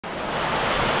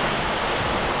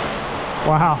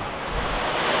Wow.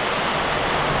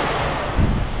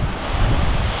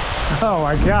 Oh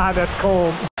my God, that's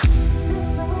cold.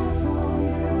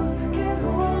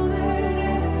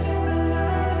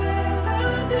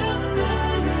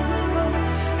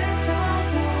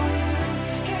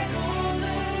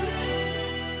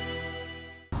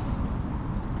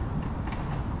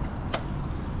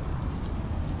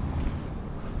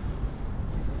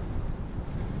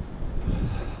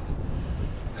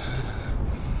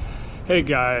 Hey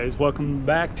guys, welcome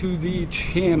back to the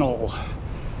channel.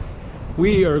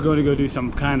 We are going to go do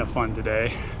some kind of fun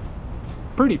today.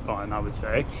 Pretty fun, I would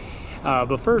say.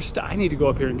 But first, I need to go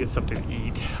up here and get something to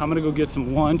eat. I'm gonna go get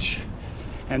some lunch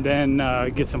and then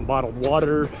get some bottled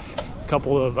water, a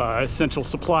couple of essential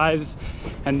supplies,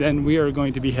 and then we are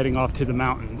going to be heading off to the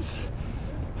mountains.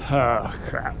 Oh,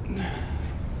 crap.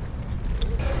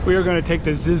 We are going to take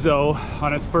the Zizzo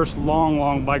on its first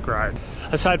long bike ride.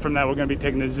 Aside from that, we're going to be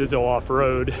taking the Zizzo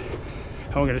off-road,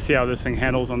 and we're going to see how this thing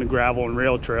handles on the gravel and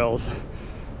rail trails.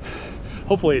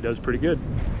 Hopefully it does pretty good.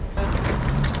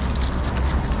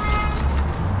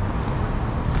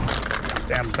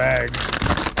 Damn bags.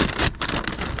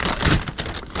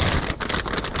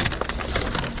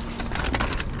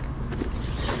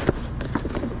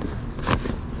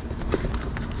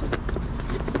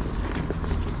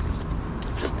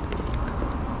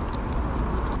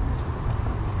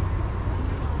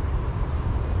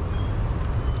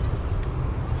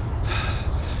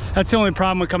 That's the only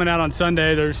problem with coming out on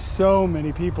Sunday. There's so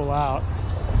many people out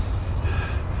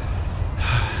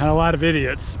and a lot of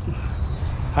idiots.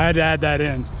 I had to add that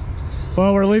in.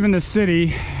 Well, we're leaving the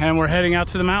city and we're heading out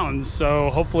to the mountains, so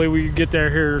hopefully we get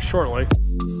there here shortly.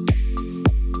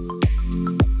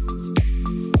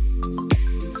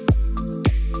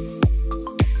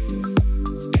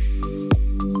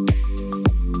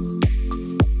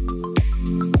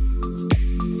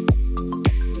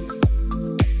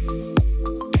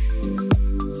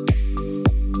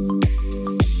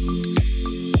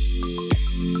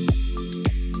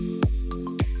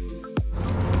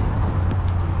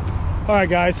 All right,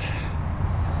 guys,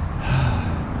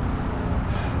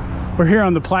 we're here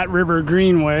on the Platte River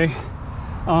Greenway.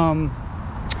 Found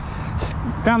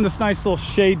this nice little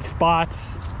shade spot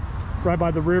right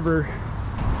by the river.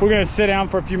 We're gonna sit down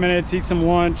for a few minutes, eat some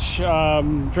lunch,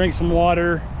 drink some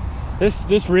water.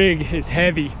 This rig is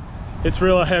heavy. It's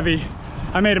real heavy.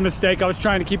 I made a mistake. I was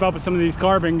trying to keep up with some of these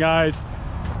carbon guys.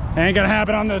 Ain't gonna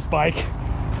happen on this bike.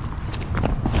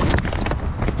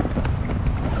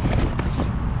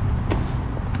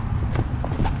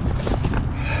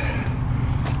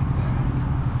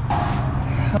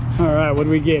 All right, what do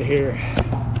we get here?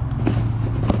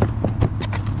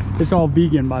 It's all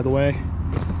vegan, by the way.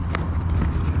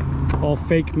 All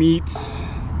fake meats,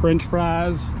 French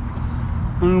fries.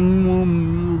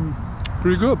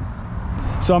 Pretty good.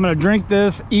 So I'm gonna drink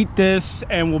this, eat this,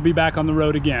 and we'll be back on the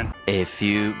road again. A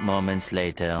few moments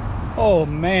later. Oh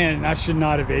man, I should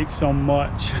not have ate so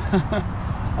much.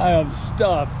 I am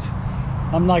stuffed.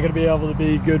 I'm not gonna be able to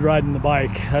be good riding the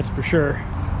bike, that's for sure.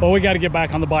 Well, we got to get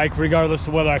back on the bike regardless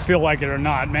of whether I feel like it or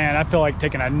not. Man, I feel like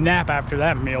taking a nap after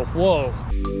that meal. Whoa.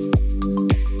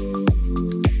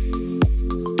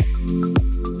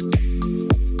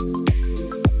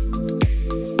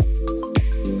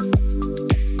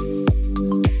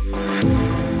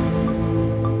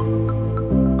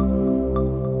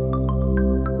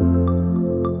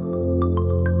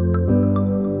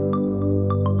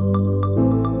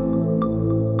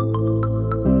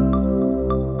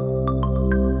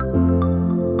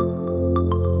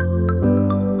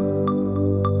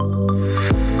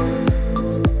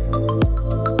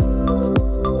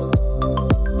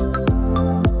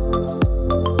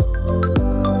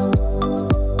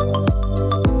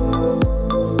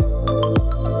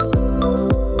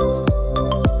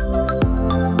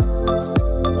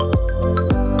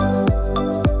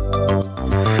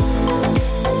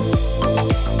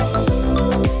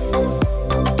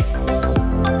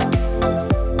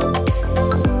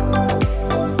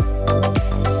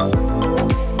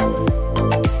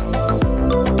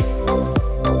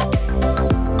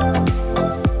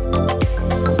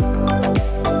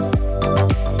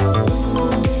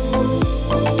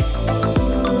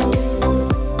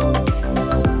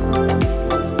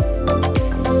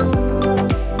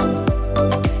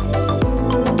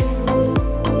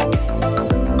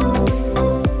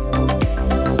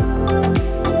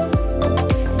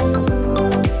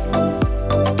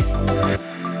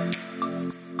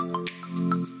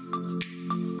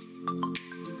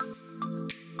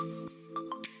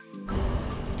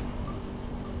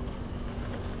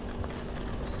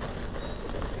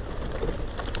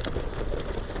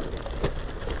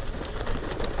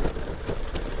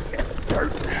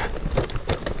 part.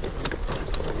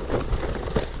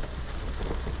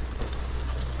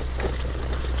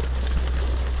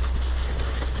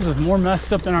 This is more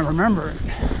messed up than I remember it.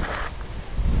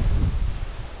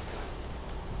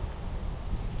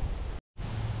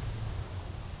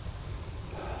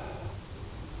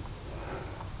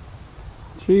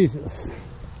 Jesus.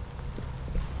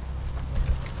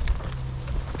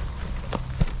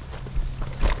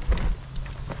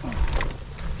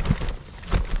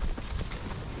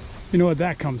 You know what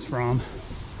that comes from?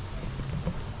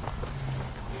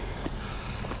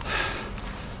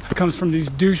 It comes from these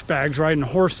douchebags riding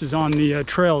horses on the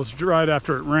trails right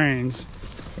after it rains.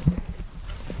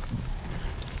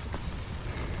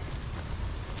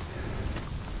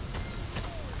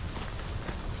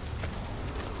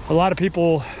 A lot of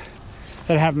people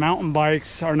that have mountain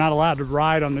bikes are not allowed to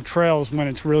ride on the trails when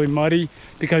it's really muddy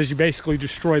because you basically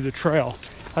destroy the trail.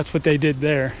 That's what they did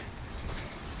there.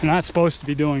 You're not supposed to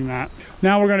be doing that.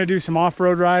 Now we're gonna do some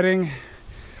off-road riding.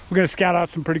 We're gonna scout out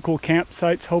some pretty cool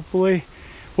campsites, hopefully.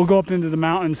 We'll go up into the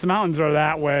mountains. The mountains are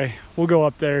that way. We'll go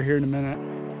up there here in a minute.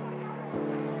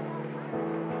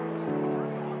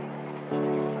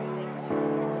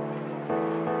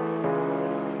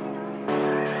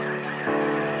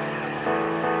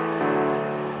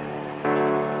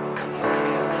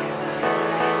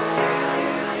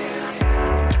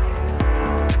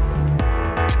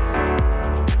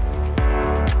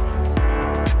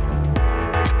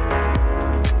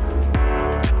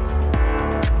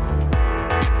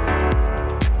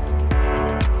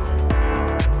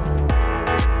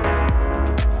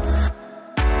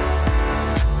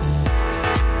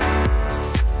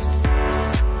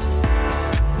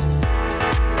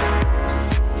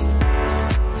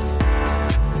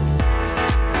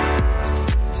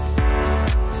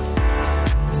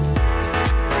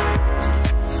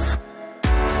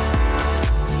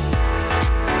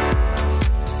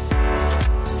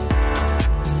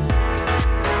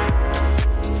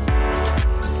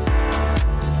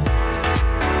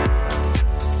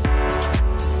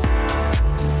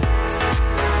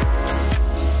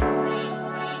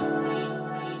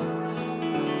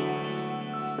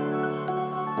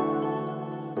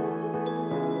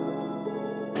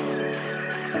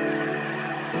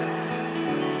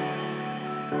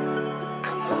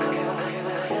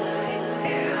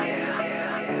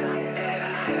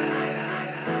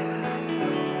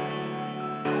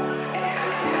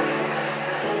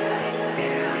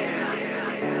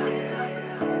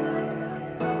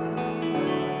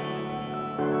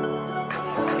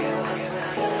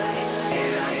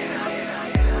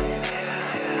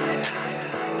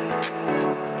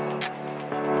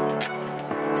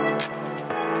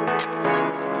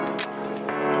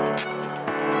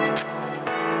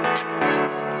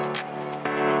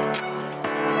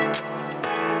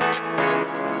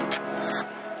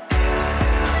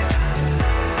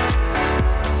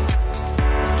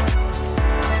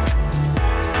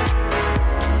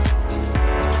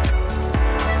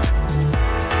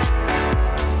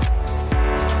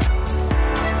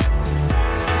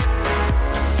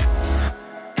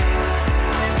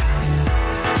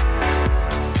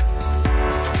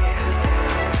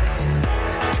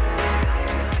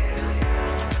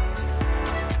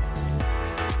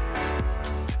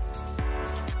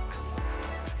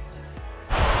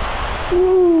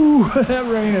 Ooh, that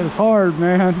rain is hard,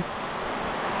 man.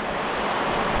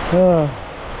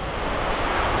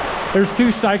 There's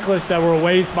two cyclists that were a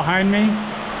ways behind me.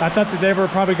 I thought that they were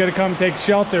probably gonna come take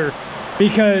shelter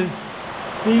because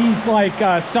these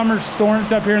like summer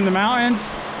storms up here in the mountains,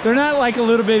 they're not like a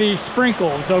little bitty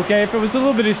sprinkles, okay? If it was a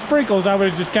little bitty sprinkles, I would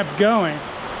have just kept going.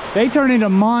 They turn into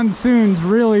monsoons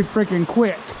really freaking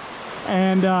quick.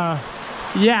 And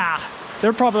yeah,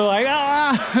 they're probably like,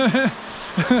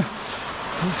 ah.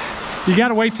 You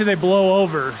gotta wait till they blow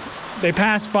over. They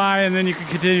pass by and then you can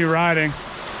continue riding.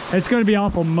 It's gonna be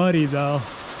awful muddy though.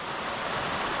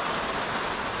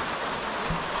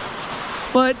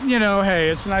 But you know, hey,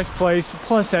 it's a nice place.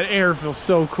 Plus that air feels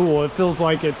so cool. It feels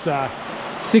like it's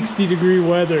 60-degree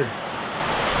weather.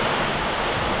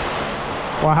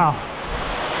 Wow.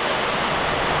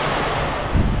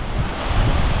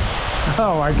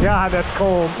 Oh my God, that's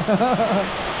cold.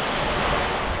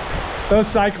 Those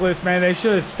cyclists, man, they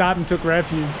should have stopped and took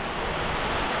refuge.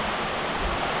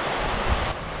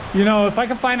 You know, if I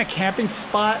can find a camping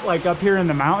spot like up here in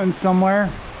the mountains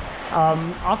somewhere,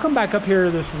 I'll come back up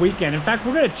here this weekend. In fact,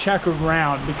 we're gonna check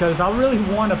around because I really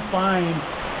want to find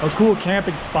a cool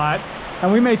camping spot.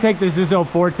 And we may take the Zizzo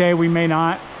Forte, we may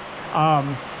not.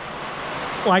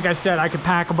 Like I said, I could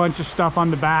pack a bunch of stuff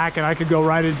on the back and I could go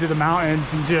right into the mountains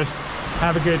and just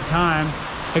have a good time.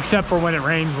 except for when it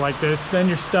rains like this. Then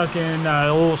you're stuck in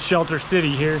a little shelter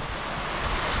city here.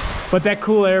 But that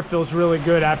cool air feels really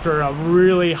good after a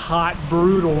really hot,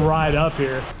 brutal ride up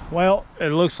here. Well, it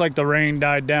looks like the rain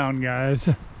died down, guys.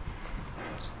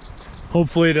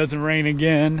 Hopefully it doesn't rain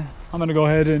again. I'm gonna go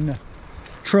ahead and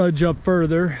trudge up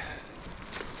further.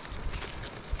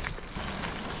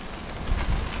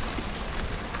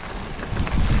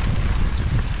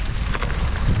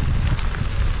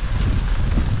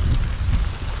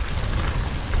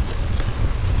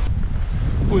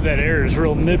 Ooh, that air is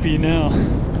real nippy now.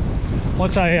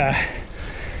 Once I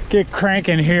get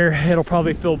cranking here, it'll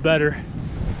probably feel better.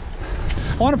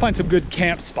 I want to find some good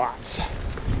camp spots.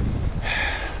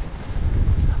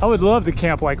 I would love to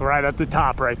camp like right at the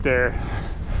top right there.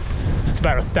 It's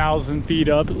about 1,000 feet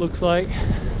up, it looks like.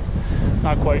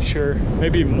 Not quite sure,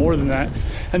 maybe even more than that.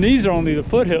 And these are only the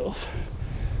foothills.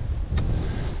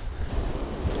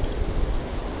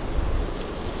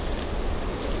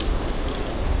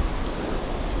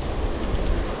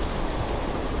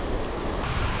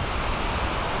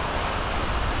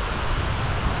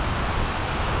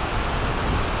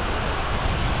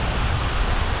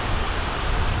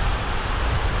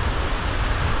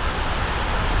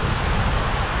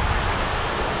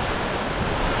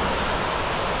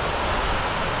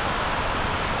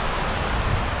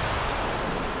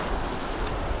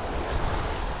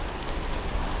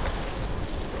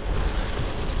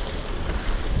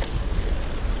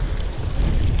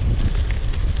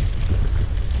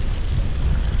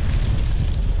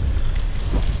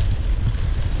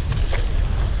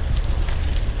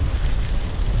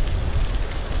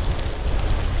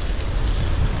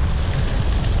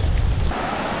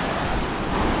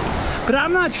 But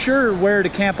I'm not sure where to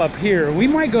camp up here. We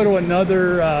might go to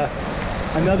another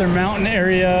mountain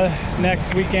area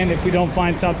next weekend if we don't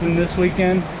find something this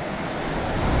weekend.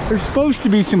 There's supposed to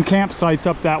be some campsites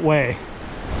up that way,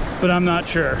 but I'm not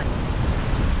sure.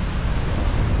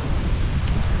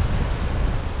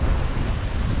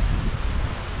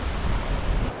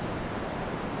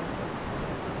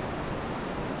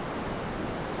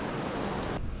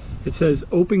 It says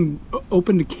open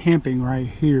to camping right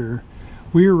here.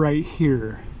 We're right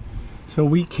here. So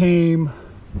we came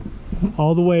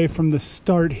all the way from the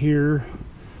start here,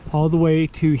 all the way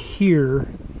to here.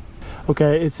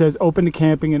 Okay, it says open to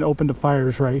camping and open to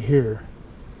fires right here.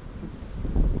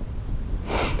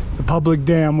 The public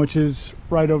dam, which is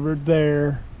right over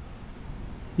there.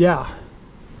 Yeah,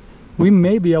 we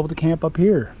may be able to camp up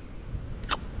here.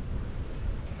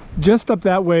 Just up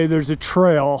that way, there's a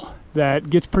trail that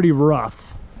gets pretty rough.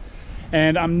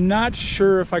 And I'm not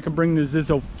sure if I can bring the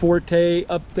Zizzo Forte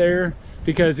up there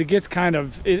because it gets kind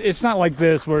of, it's not like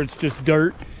this where it's just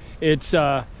dirt. It's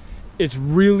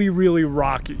really, really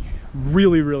rocky,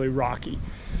 really rocky.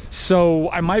 So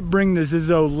I might bring the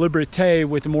Zizzo Liberté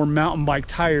with the more mountain bike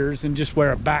tires and just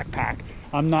wear a backpack.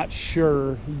 I'm not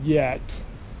sure yet.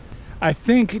 I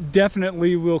think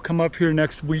definitely we'll come up here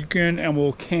next weekend and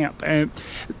we'll camp. And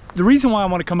the reason why I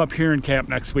want to come up here and camp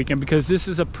next weekend, because this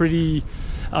is a pretty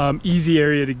easy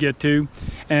area to get to,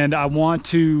 and I want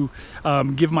to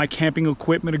give my camping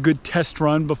equipment a good test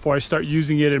run before I start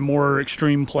using it in more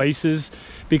extreme places,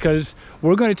 because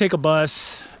we're going to take a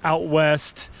bus out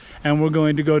west and we're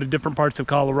going to go to different parts of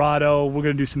Colorado. We're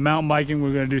going to do some mountain biking,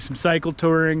 we're going to do some cycle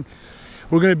touring.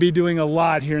 We're going to be doing a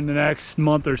lot here in the next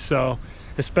month or so,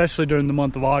 especially during the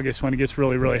month of August when it gets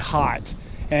really hot.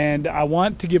 And I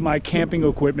want to give my camping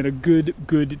equipment a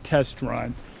good test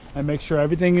run and make sure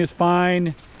everything is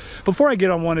fine before I get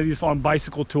on one of these long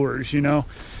bicycle tours. You know,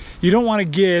 you don't want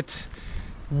to get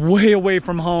way away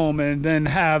from home and then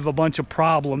have a bunch of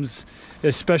problems,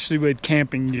 especially with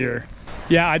camping gear.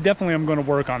 Yeah, I definitely am going to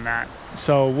work on that.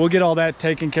 So we'll get all that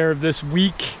taken care of this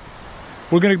week.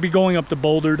 We're going to be going up to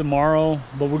Boulder tomorrow,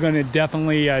 but we're going to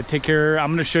definitely take care. I'm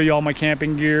going to show you all my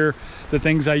camping gear, the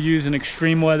things I use in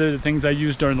extreme weather, the things I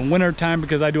use during the winter time,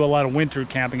 because I do a lot of winter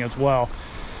camping as well.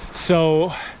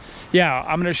 So yeah,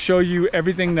 I'm going to show you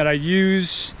everything that I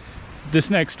use this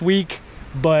next week,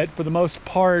 but for the most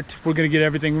part, we're going to get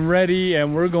everything ready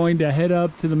and we're going to head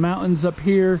up to the mountains up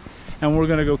here and we're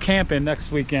going to go camping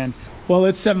next weekend. Well,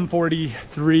 it's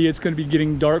 7:43. It's going to be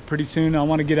getting dark pretty soon. I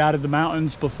want to get out of the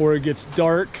mountains before it gets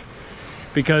dark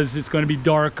because it's going to be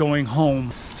dark going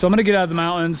home. So I'm going to get out of the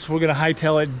mountains. We're going to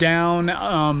hightail it down.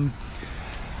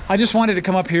 I just wanted to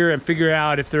come up here and figure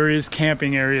out if there is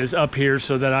camping areas up here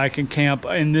so that I can camp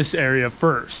in this area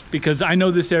first, because I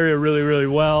know this area really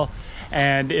well.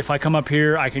 And if I come up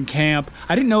here, I can camp.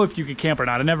 I didn't know if you could camp or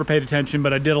not. I never paid attention,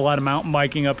 but I did a lot of mountain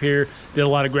biking up here, did a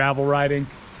lot of gravel riding.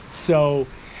 So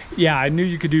yeah, I knew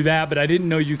you could do that, but I didn't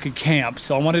know you could camp.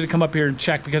 So I wanted to come up here and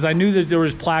check because I knew that there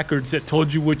was placards that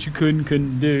told you what you could and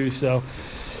couldn't do. So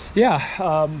yeah,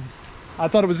 I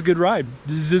thought it was a good ride.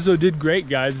 The Zizzo did great,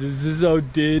 guys. The Zizzo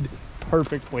did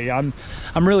perfectly. I'm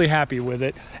really happy with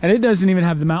it. And it doesn't even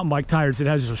have the mountain bike tires. It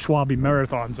has the Schwalbe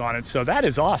Marathons on it. So that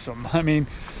is awesome. I mean,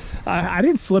 I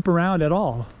didn't slip around at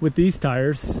all with these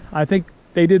tires. I think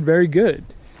they did very good.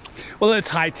 Well, let's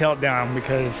hightail it down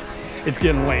because it's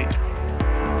getting late.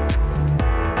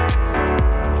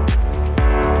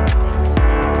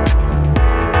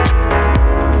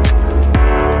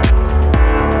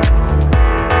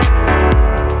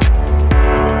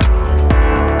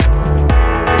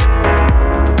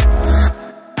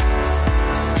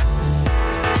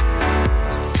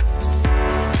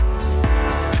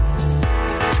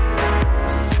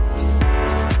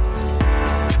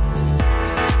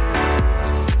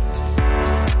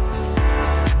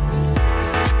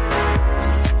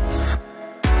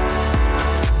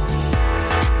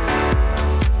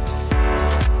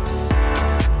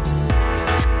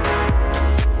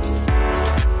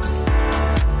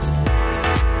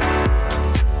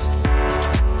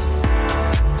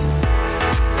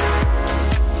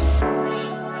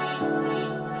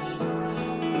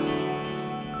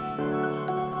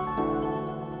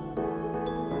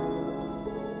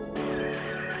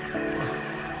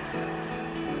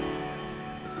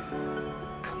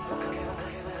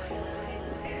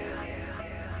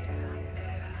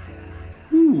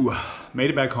 Made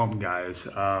it back home, guys.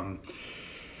 The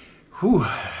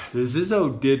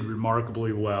Zizzo did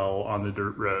remarkably well on the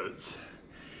dirt roads,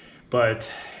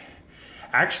 but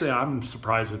actually I'm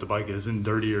surprised that the bike isn't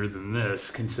dirtier than this,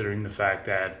 considering the fact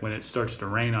that when it starts to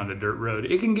rain on a dirt road,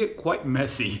 it can get quite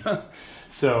messy.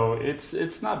 So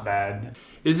it's not bad.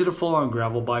 Is it a full-on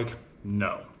gravel bike?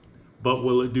 No. But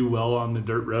will it do well on the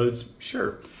dirt roads?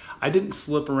 Sure. I didn't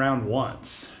slip around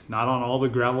once. Not on all the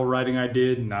gravel riding I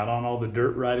did, not on all the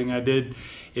dirt riding I did.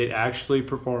 It actually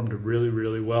performed really,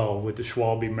 really well with the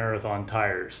Schwalbe Marathon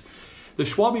tires. The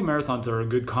Schwalbe Marathons are a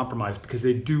good compromise because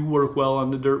they do work well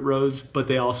on the dirt roads, but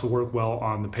they also work well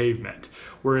on the pavement.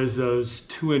 Whereas those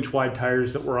 2-inch wide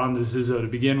tires that were on the Zizzo to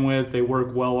begin with, they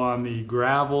work well on the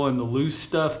gravel and the loose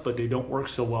stuff, but they don't work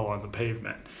so well on the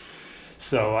pavement.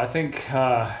 So I think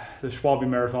the Schwalbe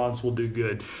Marathons will do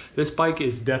good. This bike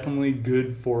is definitely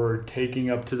good for taking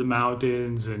up to the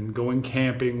mountains and going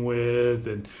camping with,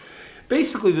 and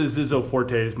basically the Zizzo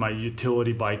Forte is my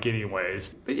utility bike anyways.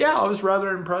 But yeah, I was rather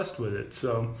impressed with it.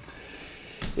 So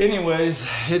anyways,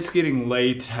 it's getting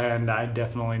late and I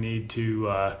definitely need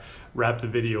to wrap the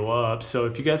video up. So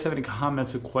if you guys have any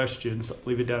comments or questions,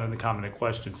 leave it down in the comment and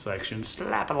question section.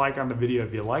 Slap a like on the video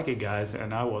if you like it, guys,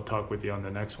 and I will talk with you on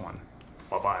the next one.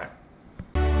 Bye-bye.